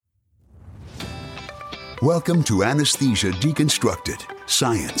Welcome to Anesthesia Deconstructed.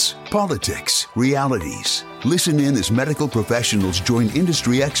 Science, politics, realities. Listen in as medical professionals join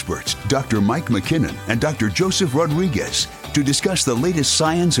industry experts, Dr. Mike MacKinnon and Dr. Joseph Rodriguez, to discuss the latest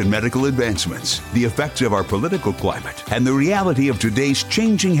science and medical advancements, the effects of our political climate, and the reality of today's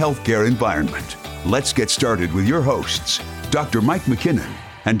changing healthcare environment. Let's get started with your hosts, Dr. Mike MacKinnon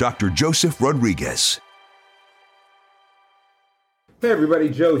and Dr. Joseph Rodriguez. Hey everybody,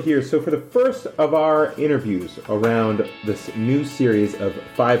 Joe here. So for the first of our interviews around this new series of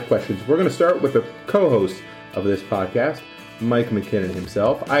 5 questions, we're going to start with the co-host of this podcast, Mike MacKinnon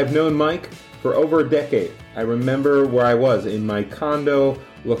himself. I've known Mike for over a decade. I remember where I was in my condo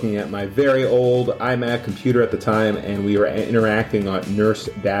looking at my very old iMac computer at the time, and we were interacting on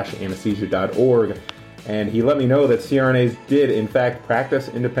nurse-anesthesia.org, and he let me know that CRNAs did in fact practice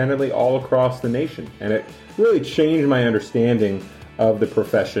independently all across the nation, and it really changed my understanding of the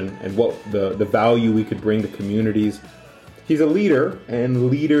profession and what the value we could bring to communities. He's a leader,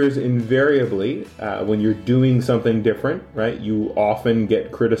 and leaders invariably, when you're doing something different, right, you often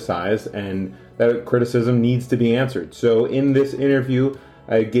get criticized, and that criticism needs to be answered. So in this interview,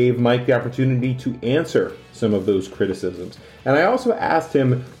 I gave Mike the opportunity to answer some of those criticisms. And I also asked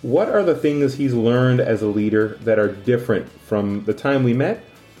him, what are the things he's learned as a leader that are different from the time we met,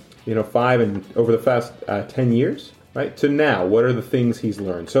 5 and over the past 10 years? Right, to now, what are the things he's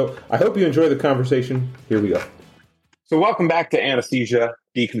learned? So I hope you enjoy the conversation. Here we go. So welcome back to Anesthesia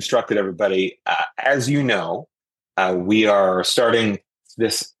Deconstructed, everybody. As you know, we are starting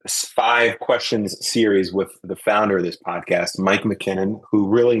this 5 questions series with the founder of this podcast, Mike MacKinnon, who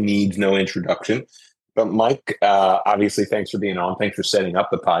really needs no introduction. But Mike, obviously, thanks for being on. Thanks for setting up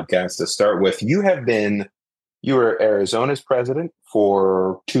the podcast. To start with, you were Arizona's president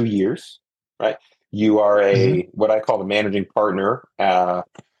for 2 years, right? You are what I call the managing partner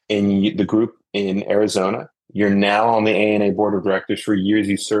in the group in Arizona. You're now on the ANA board of directors. For years,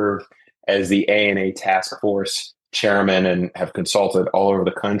 you served as the ANA task force chairman and have consulted all over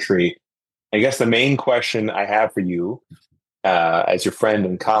the country. I guess the main question I have for you as your friend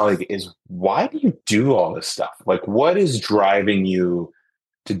and colleague is, why do you do all this stuff? Like, what is driving you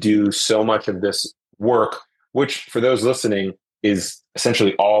to do so much of this work, which for those listening is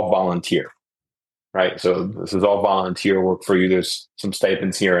essentially all volunteer? Right. So this is all volunteer work for you. There's some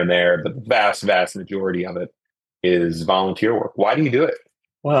stipends here and there, but the vast, vast majority of it is volunteer work. Why do you do it?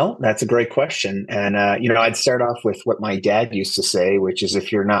 Well, that's a great question. And, I'd start off with what my dad used to say, which is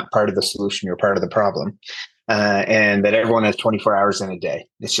if you're not part of the solution, you're part of the problem. And that everyone has 24 hours in a day.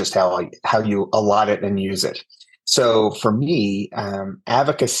 It's just how you allot it and use it. So for me,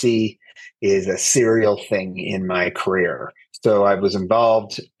 advocacy is a serial thing in my career. So I was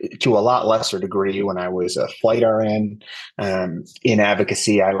involved to a lot lesser degree when I was a flight RN in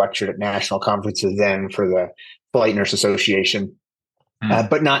advocacy. I lectured at national conferences then for the Flight Nurse Association,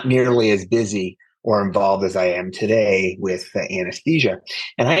 but not nearly as busy or involved as I am today with anesthesia.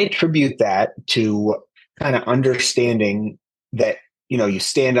 And I attribute that to kind of understanding that, you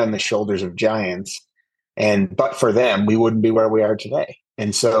stand on the shoulders of giants, but for them, we wouldn't be where we are today.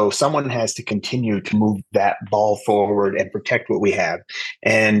 And so someone has to continue to move that ball forward and protect what we have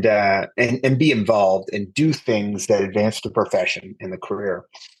and be involved and do things that advance the profession and the career.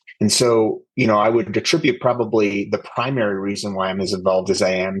 And so, I would attribute probably the primary reason why I'm as involved as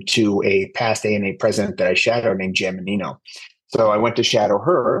I am to a past ANA president that I shadowed named Jan Menino. So I went to shadow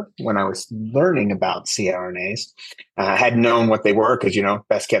her when I was learning about CRNAs. I hadn't known what they were because,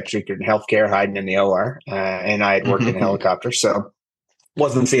 best kept secret in healthcare, hiding in the OR. And I had worked in helicopters. So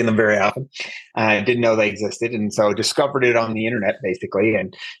wasn't seeing them very often. I didn't know they existed. And so discovered it on the internet, basically.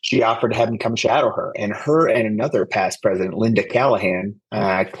 And she offered to have me come shadow her. And her and another past president, Linda Callahan,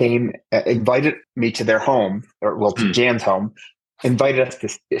 invited me to their home, to Jan's home, invited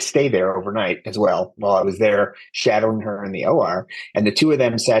us to stay there overnight as well while I was there shadowing her in the OR. And the two of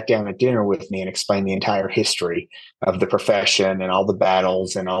them sat down at dinner with me and explained the entire history of the profession and all the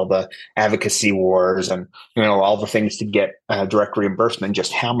battles and all the advocacy wars and, all the things to get direct reimbursement,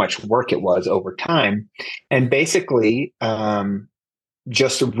 just how much work it was over time. And basically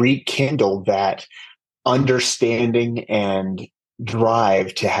just to rekindle that understanding and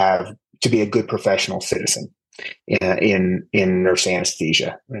drive to be a good professional citizen in nurse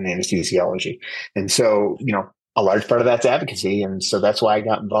anesthesia and anesthesiology. And so, a large part of that's advocacy. And so that's why I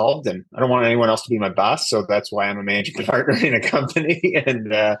got involved. And I don't want anyone else to be my boss. So that's why I'm a managing partner in a company.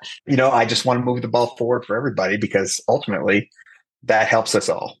 And, I just want to move the ball forward for everybody because ultimately that helps us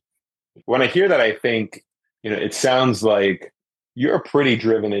all. When I hear that, I think, it sounds like you're a pretty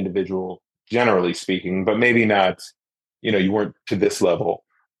driven individual, generally speaking, but maybe not, you weren't to this level.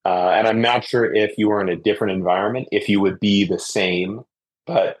 And I'm not sure if you were in a different environment, if you would be the same.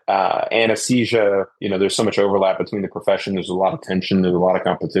 But anesthesia, there's so much overlap between the profession. There's a lot of tension. There's a lot of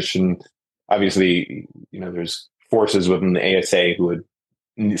competition. Obviously, there's forces within the ASA who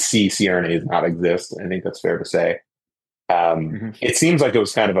would see CRNAs not exist. I think that's fair to say. It seems like it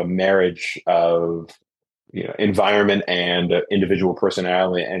was kind of a marriage of environment and individual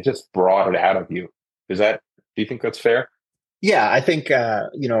personality, and it just brought it out of you. Do you think that's fair? Yeah, I think I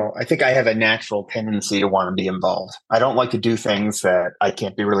think I have a natural tendency to want to be involved. I don't like to do things that I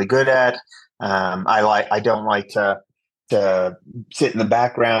can't be really good at. I don't like to sit in the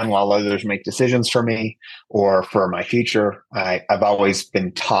background while others make decisions for me or for my future. I've always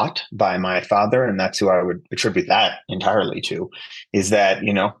been taught by my father, and that's who I would attribute that entirely to, is that,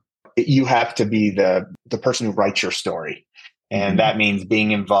 you have to be the person who writes your story. And that means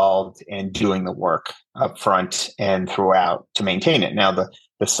being involved and doing the work up front and throughout to maintain it. Now,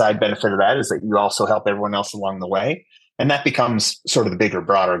 the side benefit of that is that you also help everyone else along the way. And that becomes sort of the bigger,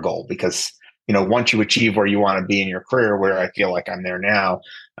 broader goal, because, once you achieve where you want to be in your career, where I feel like I'm there now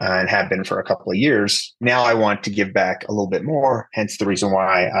and have been for a couple of years, now I want to give back a little bit more. Hence the reason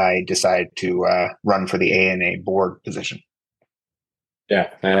why I decided to run for the ANA board position. Yeah,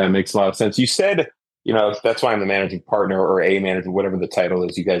 that makes a lot of sense. You said, that's why I'm the managing partner or a manager, whatever the title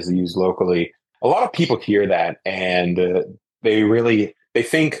is you guys use locally. A lot of people hear that and they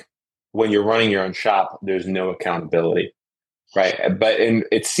think when you're running your own shop, there's no accountability, right?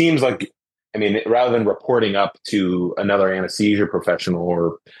 It seems like, rather than reporting up to another anesthesia professional,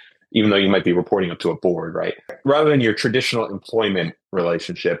 or even though you might be reporting up to a board, right? Rather than your traditional employment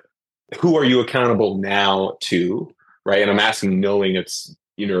relationship, who are you accountable now to, right? And I'm asking knowing it's,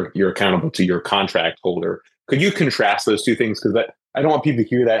 you're accountable to your contract holder. Could you contrast those two things? Because I don't want people to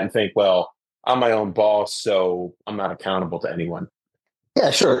hear that and think, well, I'm my own boss, so I'm not accountable to anyone.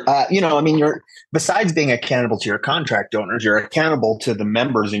 Yeah, sure. You're, besides being accountable to your contract owners, you're accountable to the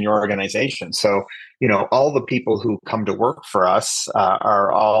members in your organization. So, all the people who come to work for us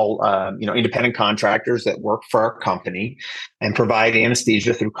are all, independent contractors that work for our company and provide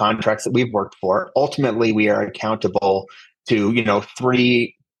anesthesia through contracts that we've worked for. Ultimately, we are accountable to,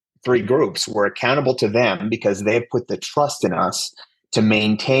 three groups. We're accountable to them because they've put the trust in us to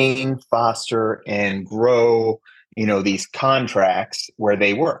maintain, foster, and grow, these contracts where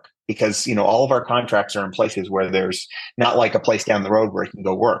they work. Because, all of our contracts are in places where there's not like a place down the road where you can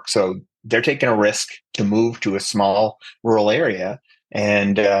go work. So they're taking a risk to move to a small rural area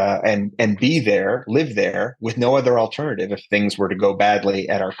and be there, live there with no other alternative if things were to go badly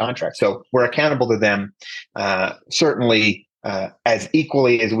at our contract. So we're accountable to them, certainly as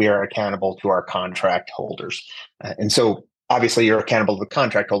equally as we are accountable to our contract holders. And so obviously you're accountable to the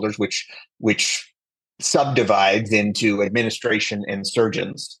contract holders, which subdivides into administration and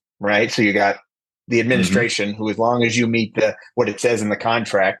surgeons, right? So you got the administration who, as long as you meet what it says in the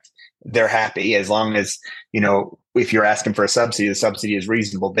contract, they're happy. As long as, if you're asking for a subsidy, the subsidy is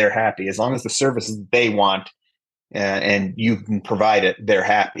reasonable, they're happy. As long as the services they want and you can provide it, they're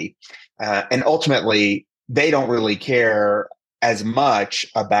happy. And ultimately, they don't really care as much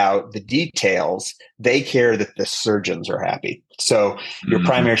about the details. They care that the surgeons are happy. So your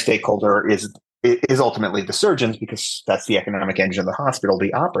primary stakeholder is ultimately the surgeons, because that's the economic engine of the hospital,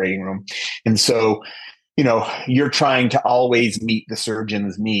 the operating room. And so, you're trying to always meet the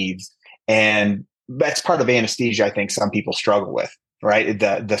surgeon's needs. And that's part of anesthesia I think some people struggle with, right?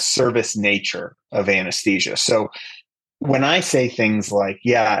 The service nature of anesthesia. So when I say things like,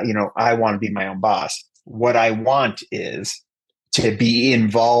 I want to be my own boss, what I want is to be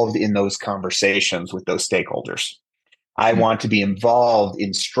involved in those conversations with those stakeholders. I want to be involved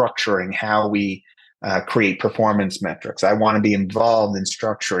in structuring how we create performance metrics. I want to be involved in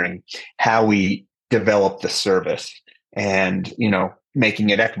structuring how we develop the service and, making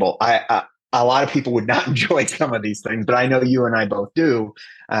it equitable. A lot of people would not enjoy some of these things, but I know you and I both do.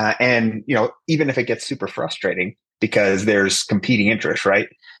 And, even if it gets super frustrating because there's competing interests, right?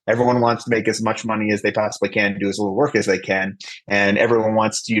 Everyone wants to make as much money as they possibly can, do as little work as they can. And everyone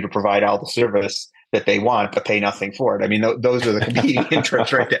wants you to provide all the service that they want, but pay nothing for it. Those are the competing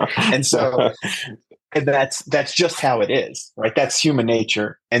interests right there. And so that's just how it is, right? That's human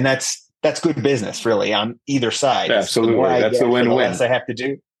nature. And that's good business, really, on either side. Absolutely. That's the win-win. The less I have to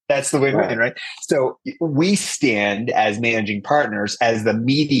do. That's the win-win, right? So we stand as managing partners, as the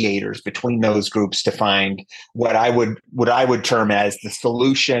mediators between those groups to find what I would term as the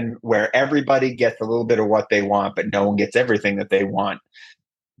solution, where everybody gets a little bit of what they want, but no one gets everything that they want,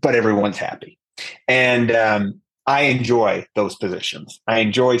 but everyone's happy. And I enjoy those positions. I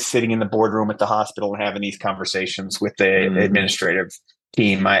enjoy sitting in the boardroom at the hospital and having these conversations with the administrative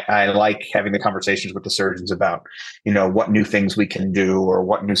team. I like having the conversations with the surgeons about, what new things we can do or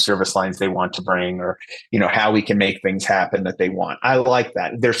what new service lines they want to bring or, how we can make things happen that they want. I like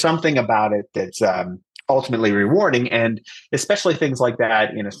that. There's something about it that's ultimately rewarding. And especially things like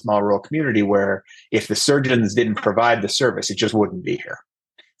that in a small rural community where if the surgeons didn't provide the service, it just wouldn't be here.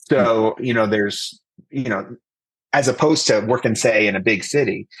 So, there's, as opposed to working, say, in a big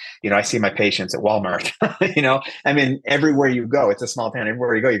city, I see my patients at Walmart, everywhere you go, it's a small town.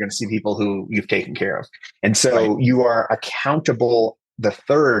 Everywhere you go, you're going to see people who you've taken care of. And so you are accountable. The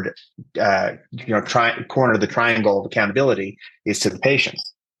third, corner of the triangle of accountability is to the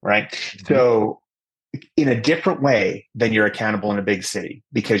patients, right? Mm-hmm. So in a different way than you're accountable in a big city,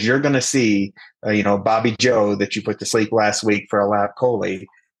 because you're going to see, Bobby Joe that you put to sleep last week for a lap chole,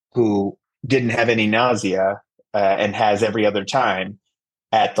 who didn't have any nausea, and has every other time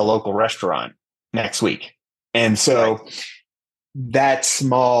at the local restaurant next week. And so that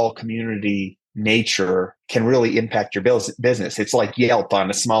small community nature can really impact your business. It's like Yelp on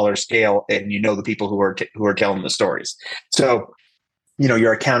a smaller scale, and the people who are telling the stories. So,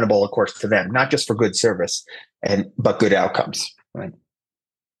 you're accountable, of course, to them, not just for good service but good outcomes. Right.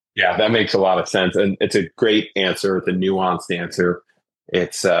 Yeah, that makes a lot of sense. And it's a great answer. It's a nuanced answer.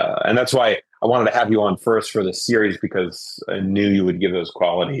 It's and that's why I wanted to have you on first for the series, because I knew you would give those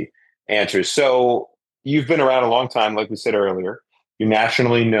quality answers. So you've been around a long time, like we said earlier. You're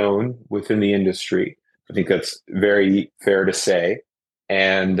nationally known within the industry. I think that's very fair to say.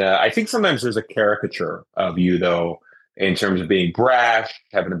 And I think sometimes there's a caricature of you, though, in terms of being brash,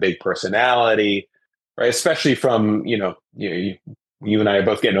 having a big personality, right? Especially from, you and I are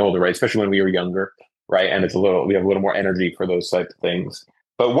both getting older, right? Especially when we were younger, right? And we have a little more energy for those types of things.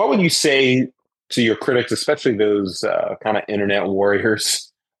 But what would you say to your critics, especially those kind of internet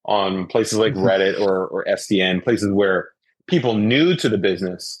warriors on places like Reddit or SDN, places where people new to the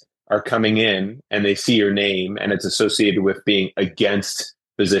business are coming in and they see your name and it's associated with being against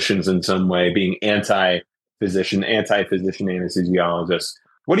physicians in some way, being anti-physician anesthesiologist?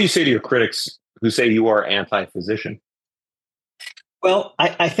 What do you say to your critics who say you are anti-physician? Well,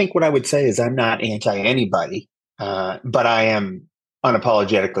 I think what I would say is I'm not anti anybody, but I am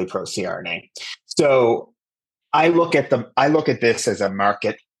unapologetically pro CRNA. So I look at this as a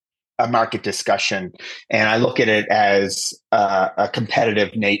market discussion, and I look at it as a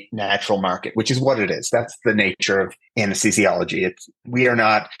competitive natural market, which is what it is. That's the nature of anesthesiology. We are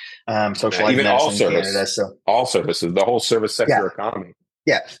not socialized even medicine all in Canada. So all services, the whole service sector economy.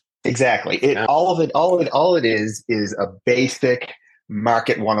 Yeah, exactly. All it is a basic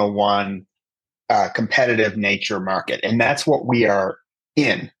market 101 competitive nature market. And that's what we are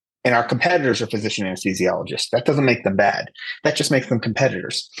in. And our competitors are physician anesthesiologists. That doesn't make them bad. That just makes them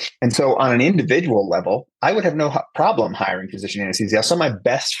competitors. And so on an individual level, I would have no problem hiring physician anesthesiologists. Some of my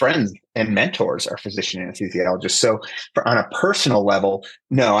best friends and mentors are physician anesthesiologists. So on a personal level,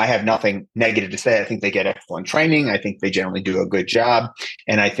 no, I have nothing negative to say. I think they get excellent training. I think they generally do a good job.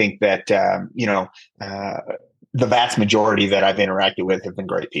 And I think that, the vast majority that I've interacted with have been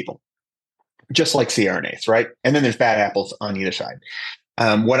great people, just like CRNAs, right? And then there's bad apples on either side.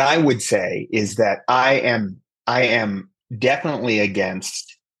 What I would say is that I am definitely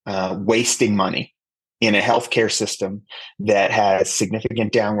against wasting money in a healthcare system that has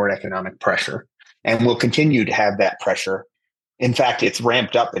significant downward economic pressure and will continue to have that pressure. In fact, it's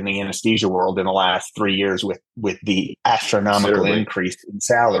ramped up in the anesthesia world in the last 3 years with the astronomical increase in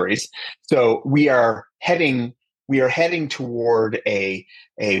salaries. So we are heading toward a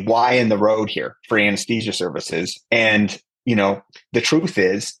Y in the road here for anesthesia services. And the truth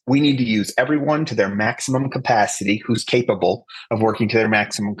is we need to use everyone to their maximum capacity who's capable of working to their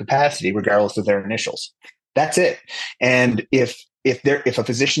maximum capacity, regardless of their initials. That's it. And if a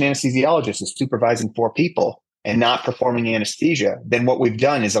physician anesthesiologist is supervising 4 people and not performing anesthesia, then what we've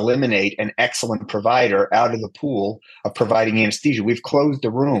done is eliminate an excellent provider out of the pool of providing anesthesia. We've closed the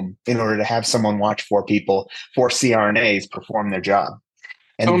room in order to have someone watch 4 people, 4 CRNAs perform their job.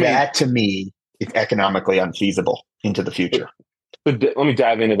 And that to me is economically unfeasible into the future. But let me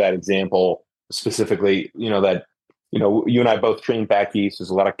dive into that example specifically. You and I both trained back east.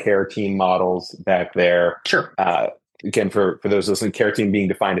 There's a lot of care team models back there. Sure. Again, for those listening, care team being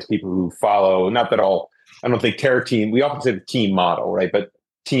defined as people who follow, not that all, I don't think care team, we often say the team model, right? But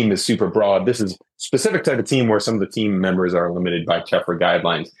team is super broad. This is specific type of team where some of the team members are limited by CHEFRA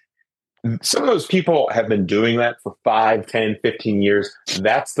guidelines. Some of those people have been doing that for 5, 10, 15 years.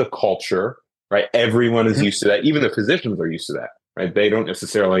 That's the culture, right? Everyone is used to that. Even the physicians are used to that, right? They don't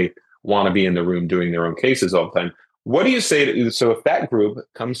necessarily want to be in the room doing their own cases all the time. What do you say to, so if that group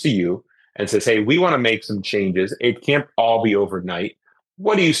comes to you and says, hey, we want to make some changes, it can't all be overnight.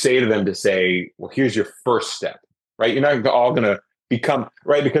 what do you say to them to say, well, here's your first step, right? You're not all going to become,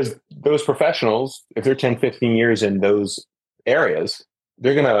 right? Because those professionals, if they're 10, 15 years in those areas,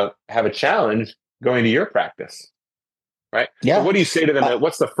 they're going to have a challenge going to your practice, right? Yeah. So what do you say to them?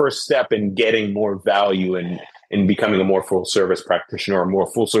 What's the first step in getting more value and in becoming a more full service practitioner or a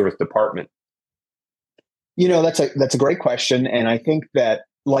more full service department? That's a great question. And I think that,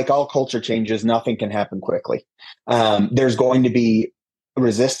 like all culture changes, nothing can happen quickly. There's going to be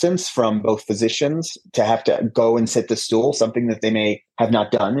resistance from both physicians to have to go and sit the stool, something that they may have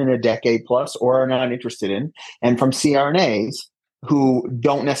not done in a decade plus or are not interested in, and from CRNAs who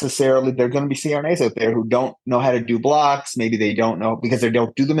don't necessarily, there are going to be CRNAs out there who don't know how to do blocks. Maybe they don't know because they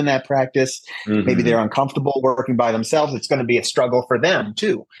don't do them in that practice. Mm-hmm. Maybe they're uncomfortable working by themselves. It's going to be a struggle for them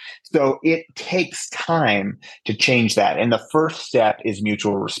too. So it takes time to change that. And the first step is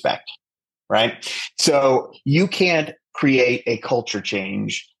mutual respect, right? So you can't create a culture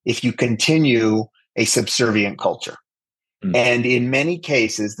change if you continue a subservient culture. Mm-hmm. And in many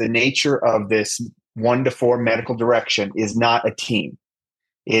cases, the nature of this 1 to 4 medical direction is not a team.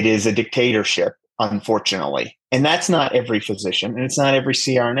 It is a dictatorship, unfortunately. And that's not every physician, and it's not every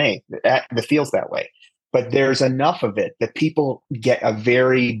CRNA that feels that way. But there's enough of it that people get a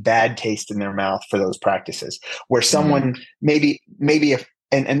very bad taste in their mouth for those practices, where someone maybe if,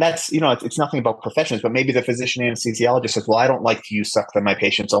 and that's, it's nothing about professions, but maybe the physician anesthesiologist says, well, I don't like to use suck that my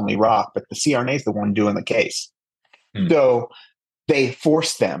patients only rock, but the CRNA is the one doing the case. So they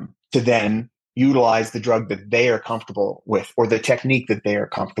force them to then utilize the drug that they are comfortable with or the technique that they are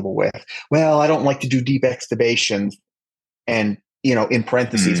comfortable with. Well, I don't like to do deep extubations and, in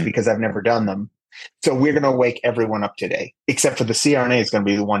parentheses, because I've never done them. So we're going to wake everyone up today, except for the CRNA is going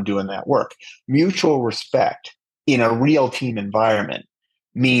to be the one doing that work. Mutual respect in a real team environment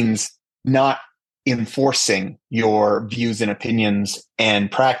means not enforcing your views and opinions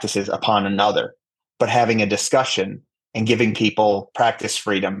and practices upon another, but having a discussion and giving people practice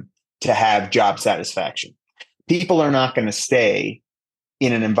freedom to have job satisfaction. People are not going to stay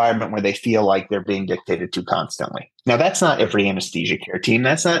in an environment where they feel like they're being dictated to constantly. Now, that's not every anesthesia care team.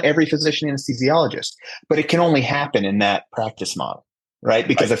 That's not every physician anesthesiologist, but it can only happen in that practice model, right?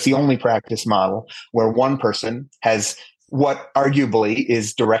 Because that's the only practice model where one person has what arguably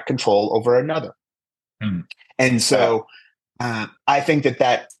is direct control over another. And so I think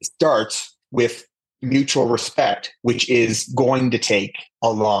that starts with mutual respect, which is going to take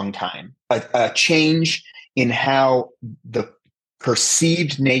a long time. A change in how the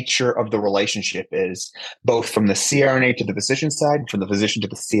perceived nature of the relationship is, both from the CRNA to the physician side and from the physician to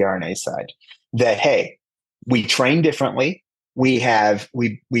the CRNA side. That, hey, we train differently. We have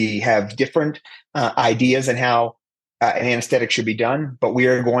different ideas on how an anesthetic should be done, but we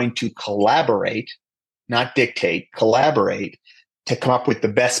are going to collaborate, not dictate, collaborate to come up with the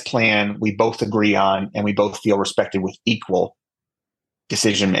best plan we both agree on and we both feel respected with equal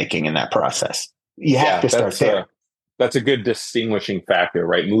decision-making in that process. You have to start there. That's a good distinguishing factor,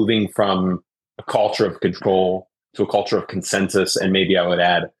 right? Moving from a culture of control to a culture of consensus, and maybe I would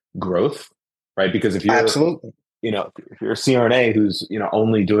add growth, right? Because if you're absolutely, if you're a CRNA who's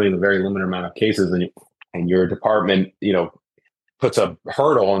only doing a very limited amount of cases, and your department puts a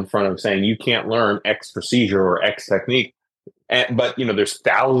hurdle in front of saying you can't learn X procedure or X technique, but there's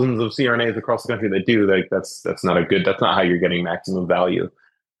thousands of CRNAs across the country that do. Like that's not how you're getting maximum value.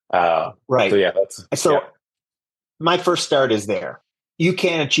 Right. So my first start is there. You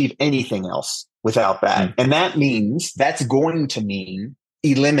can't achieve anything else without that. And that's going to mean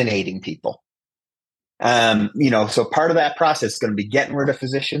eliminating people. So part of that process is going to be getting rid of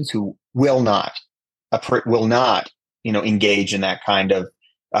physicians who will not engage in that kind of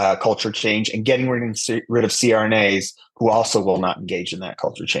culture change, and getting rid of CRNAs who also will not engage in that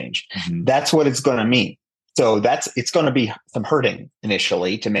culture change. That's what it's going to mean. So it's going to be some hurting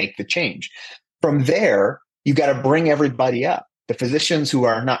initially to make the change. From there, you got to bring everybody up. The physicians who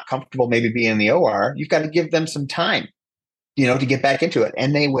are not comfortable maybe being in the OR, you've got to give them some time, to get back into it.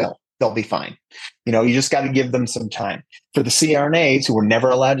 And they will. They'll be fine. You just got to give them some time. For the CRNAs who were never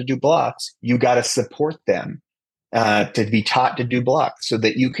allowed to do blocks, you got to support them to be taught to do blocks so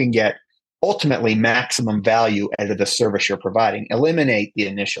that you can get ultimately maximum value out of the service you're providing. Eliminate the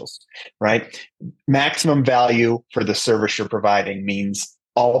initials, right? Maximum value for the service you're providing means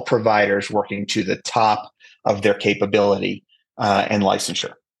all providers working to the top of their capability and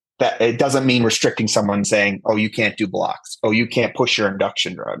licensure. That it doesn't mean restricting someone saying, oh, you can't do blocks. Oh, you can't push your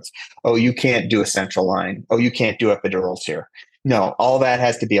induction drugs. Oh, you can't do a central line. Oh, you can't do epidurals here. No, all that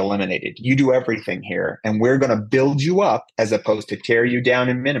has to be eliminated. You do everything here, and we're going to build you up as opposed to tear you down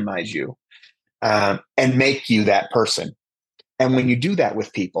and minimize you and make you that person. And when you do that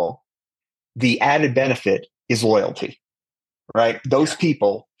with people, the added benefit is loyalty, right? Those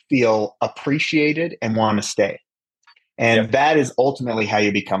people feel appreciated and want to stay. And that is ultimately how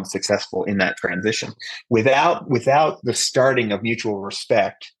you become successful in that transition. Without the starting of mutual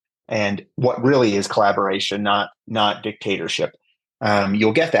respect and what really is collaboration, not dictatorship,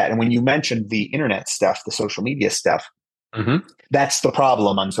 you'll get that. And when you mentioned the internet stuff, the social media stuff, that's the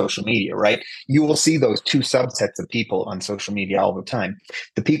problem on social media, right? You will see those two subsets of people on social media all the time.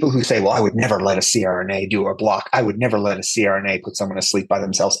 The people who say, well, I would never let a CRNA do a block. I would never let a CRNA put someone to sleep by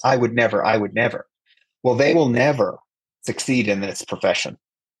themselves. I would never. Well, they will never succeed in this profession,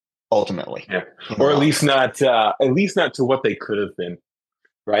 ultimately. Yeah. Or at least not to what they could have been,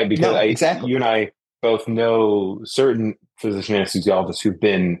 right? Because exactly. You and I both know certain physician anesthesiologists who've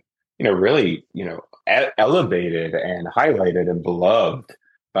been, really, elevated and highlighted and beloved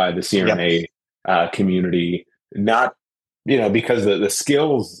by the CRNA community, not, because the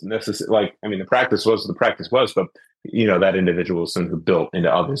skills necessarily, the practice was, but, that individual is sort of built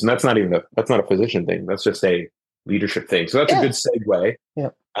into others. And that's not a physician thing. That's just a leadership thing. So that's a good segue.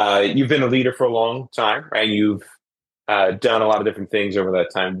 Yeah. You've been a leader for a long time, right? You've done a lot of different things over that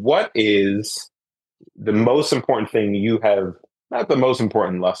time. What is the most important thing you have, not the most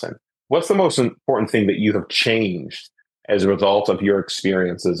important lesson, what's the most important thing that you have changed as a result of your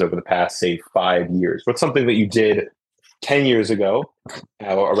experiences over the past, say, 5 years? What's something that you did 10 years ago,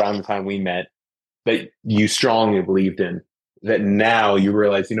 around the time we met, that you strongly believed in, that now you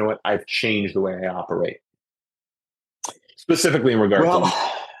realize, you know what, I've changed the way I operate? Specifically in regard to...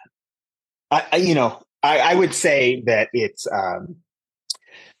 I would say that it's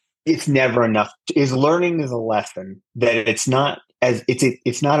never enough. Is learning is a lesson that it's not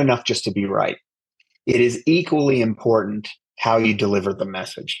enough just to be right. It is equally important how you deliver the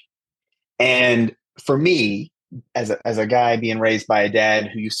message. And for me, as a guy being raised by a dad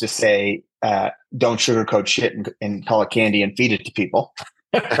who used to say, "Don't sugarcoat shit and call it candy and feed it to people,"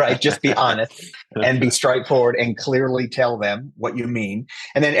 right? Just be honest and be straightforward and clearly tell them what you mean,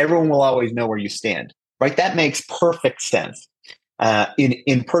 and then everyone will always know where you stand. Right? That makes perfect sense.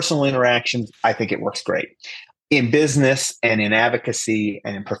 In personal interactions, I think it works great. In business and in advocacy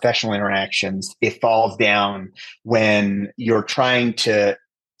and in professional interactions, it falls down when you're trying to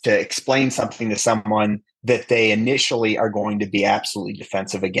explain something to someone that they initially are going to be absolutely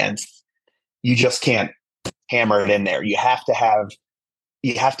defensive against. You just can't hammer it in there. You have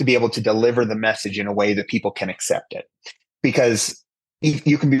to be able to deliver the message in a way that people can accept it. Because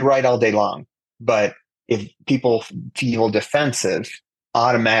you can be right all day long, but if people feel defensive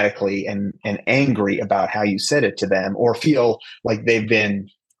automatically and angry about how you said it to them, or feel like they've been,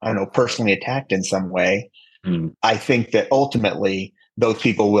 personally attacked in some way, I think that ultimately those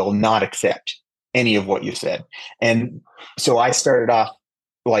people will not accept any of what you said. And so I started off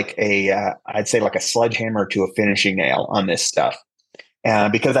like I'd say like a sledgehammer to a finishing nail on this stuff,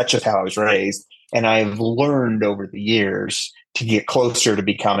 because that's just how I was raised. And I've learned over the years to get closer to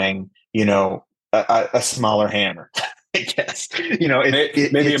becoming, a smaller hammer, I guess.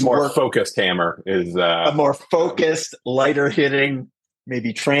 Maybe a more focused hammer is a more focused, lighter hitting,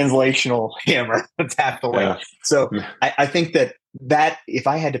 maybe translational hammer. That's half the way. Yeah. So I think that if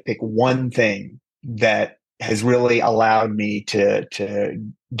I had to pick one thing that has really allowed me to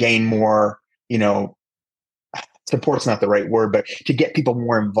gain more, support's not the right word, but to get people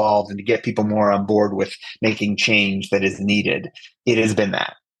more involved and to get people more on board with making change that is needed, it has been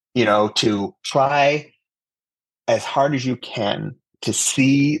that. To try as hard as you can to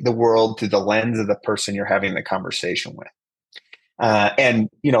see the world through the lens of the person you're having the conversation with. And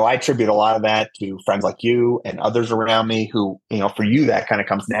I attribute a lot of that to friends like you and others around me who, for you, that kind of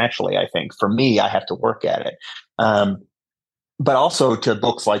comes naturally, I think. For me, I have to work at it. But also to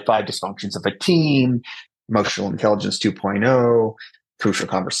books like 5 Dysfunctions of a Team, Emotional Intelligence 2.0, Crucial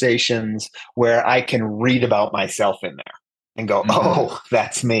Conversations, where I can read about myself in there and go, oh,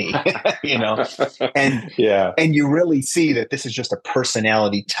 that's me, and you really see that this is just a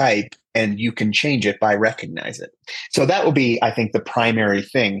personality type and you can change it by recognize it. So that would be, I think, the primary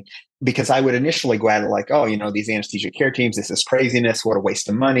thing, because I would initially go at it like, oh, these anesthesia care teams, this is craziness. What a waste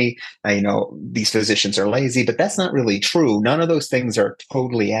of money. These physicians are lazy, but that's not really true. None of those things are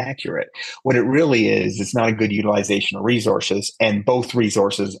totally accurate. What it really is, it's not a good utilization of resources, and both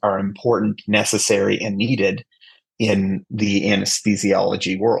resources are important, necessary, and needed in the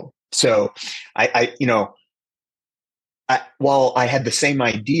anesthesiology world. So while I had the same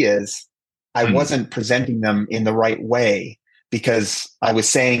ideas, I wasn't presenting them in the right way because I was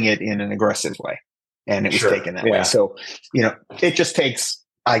saying it in an aggressive way, and it was taken that way. So, it just takes,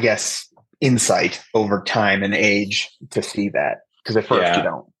 I guess, insight over time and age to see that, because at first you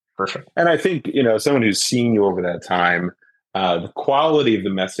don't, for sure. And I think, someone who's seen you over that time, the quality of the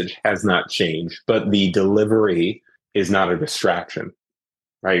message has not changed, but the delivery is not a distraction,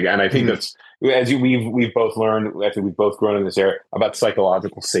 right? And I think that's, we've both learned, I think we've both grown in this area about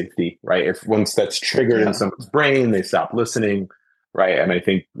psychological safety, right? If once that's triggered in someone's brain, they stop listening, right? And I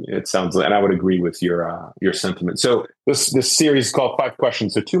think it sounds like, and I would agree with your sentiment. So this series is called 5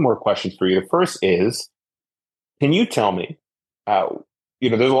 Questions. So 2 more questions for you. The first is, can you tell me,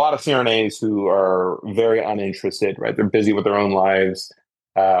 there's a lot of CRNAs who are very uninterested, right? They're busy with their own lives.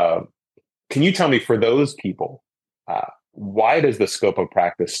 Can you tell me, for those people, why does the scope of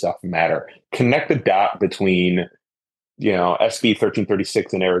practice stuff matter? Connect the dot between, SB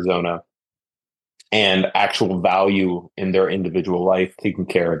 1336 in Arizona and actual value in their individual life, taking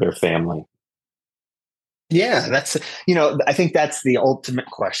care of their family. Yeah, that's, I think that's the ultimate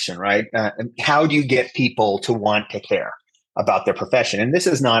question, right? How do you get people to want to care about their profession? And this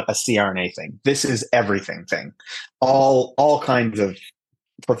is not a CRNA thing. This is everything thing. All kinds of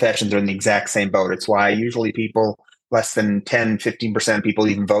professions are in the exact same boat. It's why usually people, less than 10, 15% of people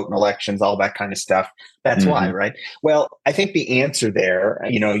even vote in elections, all that kind of stuff. That's why, right? Well, I think the answer there,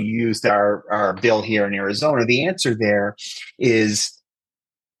 you used our bill here in Arizona. The answer there is,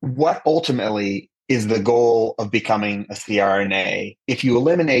 what ultimately is the goal of becoming a CRNA if you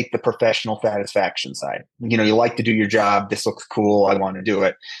eliminate the professional satisfaction side? You like to do your job. This looks cool. I want to do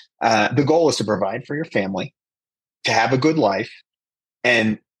it. The goal is to provide for your family, to have a good life,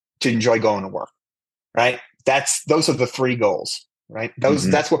 and to enjoy going to work, right? Those are the 3 goals, right? That's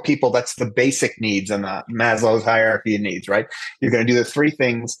the basic needs on the Maslow's hierarchy of needs, right? You're going to do the 3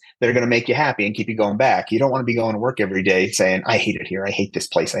 things that are going to make you happy and keep you going back. You don't want to be going to work every day saying, I hate it here. I hate this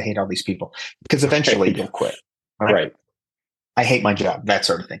place. I hate all these people, because eventually you'll quit. Right? I hate my job, that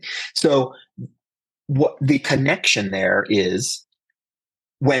sort of thing. So what the connection there is,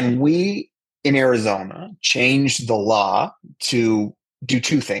 when we in Arizona changed the law to do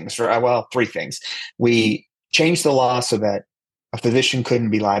 2 things, or 3 things. We changed the law so that a physician couldn't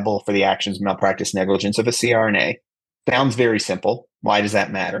be liable for the actions, malpractice, negligence of a CRNA. Sounds very simple. Why does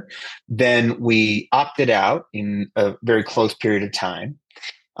that matter? Then we opted out in a very close period of time.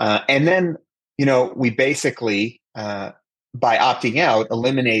 And then, we basically, by opting out,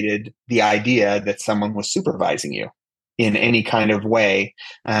 eliminated the idea that someone was supervising you in any kind of way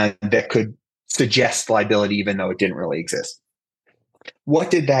that could suggest liability, even though it didn't really exist. What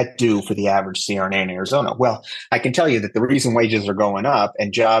did that do for the average CRNA in Arizona? Well, I can tell you that the reason wages are going up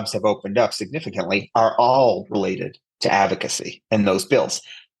and jobs have opened up significantly are all related to advocacy and those bills.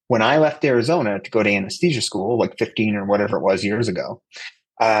 When I left Arizona to go to anesthesia school, like 15 or whatever it was years ago,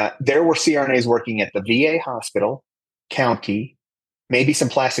 there were CRNAs working at the VA hospital, county, maybe some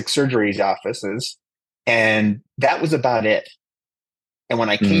plastic surgery's offices, and that was about it. And when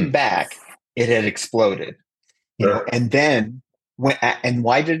I came back, it had exploded. And then and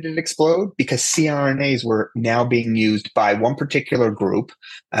why did it explode? Because CRNAs were now being used by one particular group,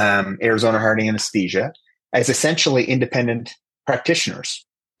 Arizona Heart Anesthesia, as essentially independent practitioners.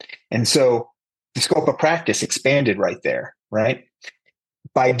 And so the scope of practice expanded right there, right?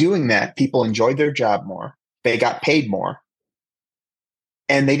 By doing that, people enjoyed their job more, they got paid more,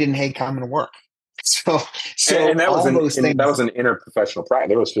 and they didn't hate coming to work. So and that all those things. That was an interprofessional practice.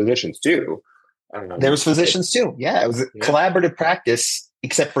 There was physicians too. There was physicians too. Yeah, it was a collaborative practice,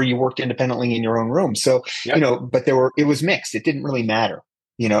 except for you worked independently in your own room. So, but it was mixed. It didn't really matter,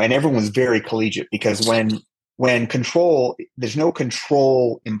 and everyone was very collegiate, because when control, there's no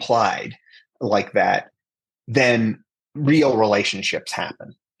control implied like that, then real relationships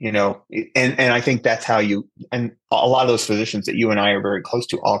happen, and I think that's how and a lot of those physicians that you and I are very close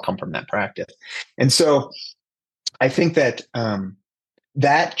to all come from that practice. And so I think that,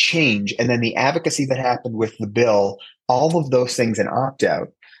 that change, and then the advocacy that happened with the bill, all of those things, and opt out,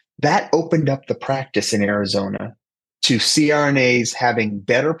 that opened up the practice in Arizona to CRNAs having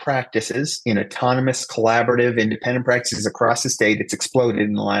better practices in autonomous, collaborative, independent practices across the state. It's exploded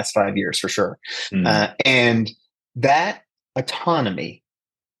in the last 5 years for sure. And that autonomy,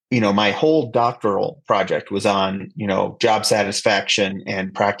 my whole doctoral project was on, job satisfaction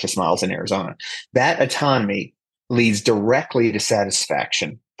and practice models in Arizona. That autonomy leads directly to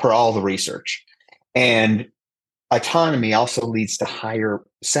satisfaction per all the research. And autonomy also leads to higher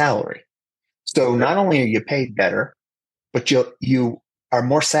salary. So not only are you paid better, but you are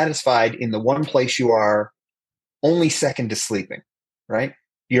more satisfied in the one place you are, only second to sleeping, right?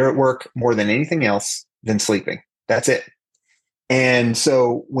 You're at work more than anything else than sleeping. That's it. And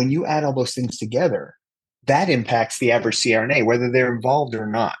so when you add all those things together, that impacts the average CRNA, whether they're involved or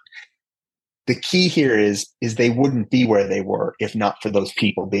not. the key here is they wouldn't be where they were if not for those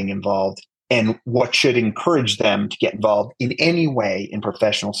people being involved. And what should encourage them to get involved in any way in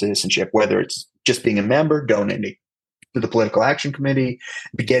professional citizenship, whether it's just being a member, donating to the political action committee,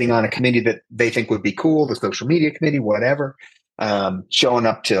 getting on a committee that they think would be cool, the social media committee, whatever, showing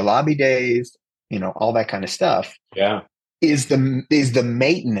up to lobby days, all that kind of stuff. Yeah, is the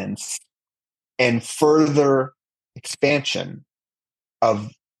maintenance and further expansion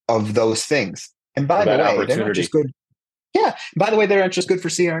of those things. And by the way, they're not just good. Yeah. By the way, they're not just good for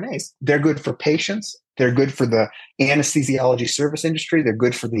CRNAs. They're good for patients. They're good for the anesthesiology service industry. They're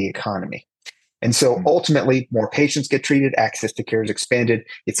good for the economy. And so ultimately, more patients get treated, access to care is expanded,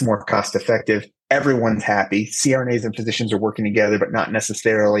 it's more cost effective, everyone's happy. CRNAs and physicians are working together, but not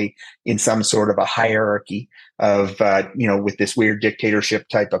necessarily in some sort of a hierarchy of, with this weird dictatorship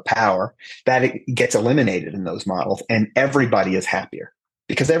type of power. That it gets eliminated in those models, and everybody is happier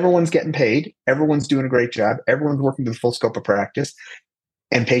because everyone's getting paid, everyone's doing a great job, everyone's working to the full scope of practice,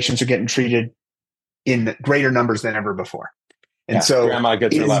 and patients are getting treated in greater numbers than ever before. And so grandma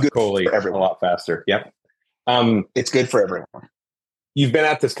gets her lap Coley a lot faster. Yep. It's good for everyone. You've been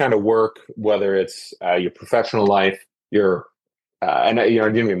at this kind of work, whether it's your professional life, and I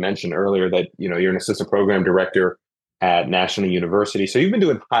didn't even mention earlier that, you're an assistant program director at National University. So you've been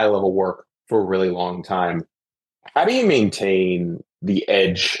doing high level work for a really long time. How do you maintain the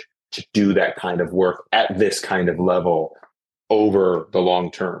edge to do that kind of work at this kind of level over the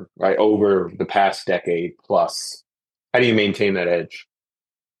long term, right? Over the past decade plus? How do you maintain that edge?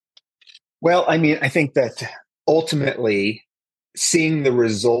 Well, I think that ultimately seeing the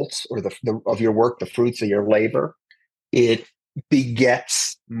results or of your work, the fruits of your labor, it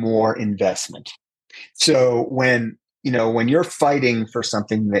begets more investment. So when you're fighting for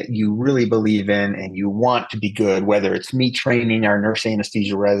something that you really believe in and you want to be good, whether it's me training our nurse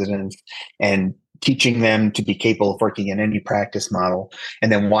anesthesia residents and teaching them to be capable of working in any practice model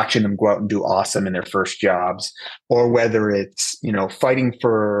and then watching them go out and do awesome in their first jobs, or whether it's, fighting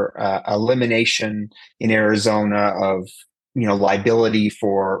for elimination in Arizona of, liability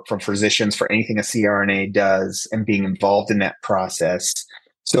from physicians for anything a CRNA does and being involved in that process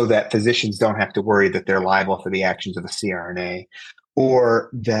so that physicians don't have to worry that they're liable for the actions of a CRNA, or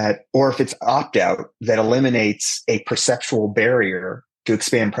if it's opt-out that eliminates a perceptual barrier to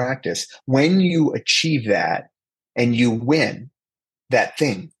expand practice. When you achieve that and you win that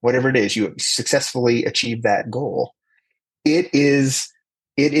thing, whatever it is, you successfully achieve that goal, it is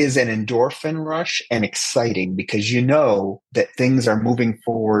an endorphin rush and exciting because you know that things are moving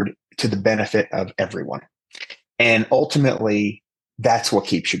forward to the benefit of everyone. And ultimately, that's what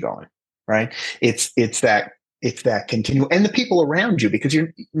keeps you going, right? It's that continual, and the people around you, because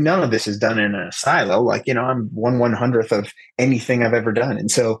none of this is done in a silo. Like, I'm 1/100th of anything I've ever done. And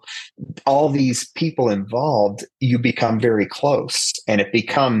so all these people involved, you become very close and it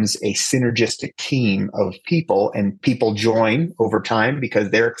becomes a synergistic team of people, and people join over time because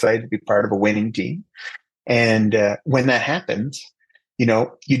they're excited to be part of a winning team. And when that happens,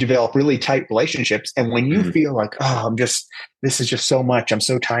 you develop really tight relationships. And when you feel like, this is just so much, I'm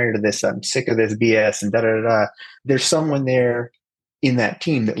so tired of this, I'm sick of this BS and there's someone there in that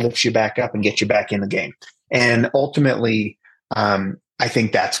team that lifts you back up and gets you back in the game. And ultimately, I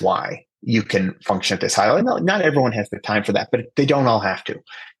think that's why you can function at this high level. Not everyone has the time for that, but they don't all have to.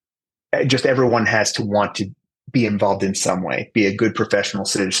 Just everyone has to want to be involved in some way, be a good professional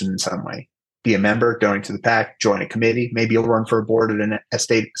citizen in some way. Be a member, donate to the PAC, join a committee. Maybe you'll run for a board at a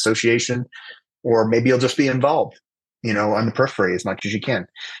state association, or maybe you'll just be involved, on the periphery as much as you can.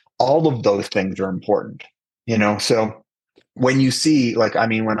 All of those things are important, So when you see,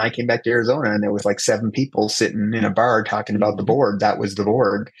 when I came back to Arizona and there was 7 people sitting in a bar talking about the board, that was the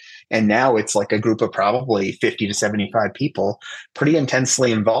board. And now it's a group of probably 50 to 75 people pretty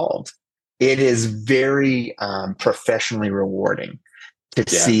intensely involved. It is very professionally rewarding to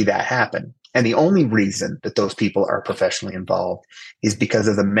see that happen. And the only reason that those people are professionally involved is because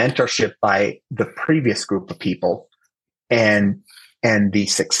of the mentorship by the previous group of people and the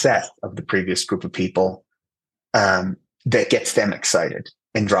success of the previous group of people that gets them excited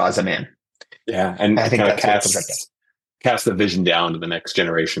and draws them in. Yeah. And I think that cast the vision down to the next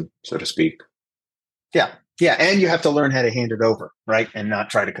generation, so to speak. Yeah. Yeah. And you have to learn how to hand it over, right? And not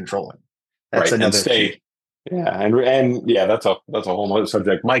try to control it. That's another key. Yeah. And that's a whole other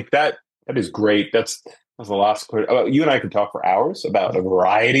subject. Mike, that is great. That's the last question. You and I could talk for hours about a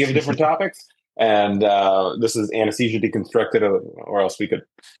variety of different topics. And this is Anesthesia Deconstructed, or else we could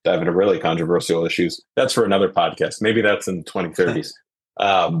dive into really controversial issues. That's for another podcast. Maybe that's in the 2030s.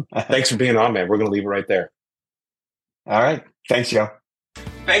 Thanks for being on, man. We're going to leave it right there. All right. Thanks, Joe.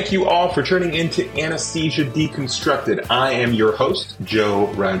 Thank you all for tuning into Anesthesia Deconstructed. I am your host, Joe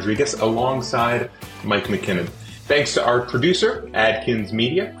Rodriguez, alongside Mike MacKinnon. Thanks to our producer, Adkins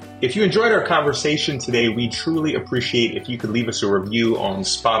Media. If you enjoyed our conversation today, we truly appreciate if you could leave us a review on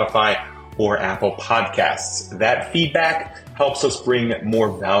Spotify or Apple Podcasts. That feedback helps us bring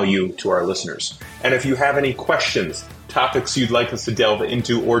more value to our listeners. And if you have any questions, topics you'd like us to delve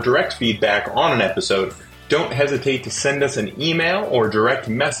into, or direct feedback on an episode, don't hesitate to send us an email or direct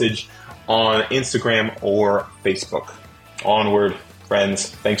message on Instagram or Facebook. Onward, friends.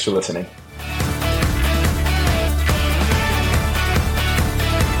 Thanks for listening.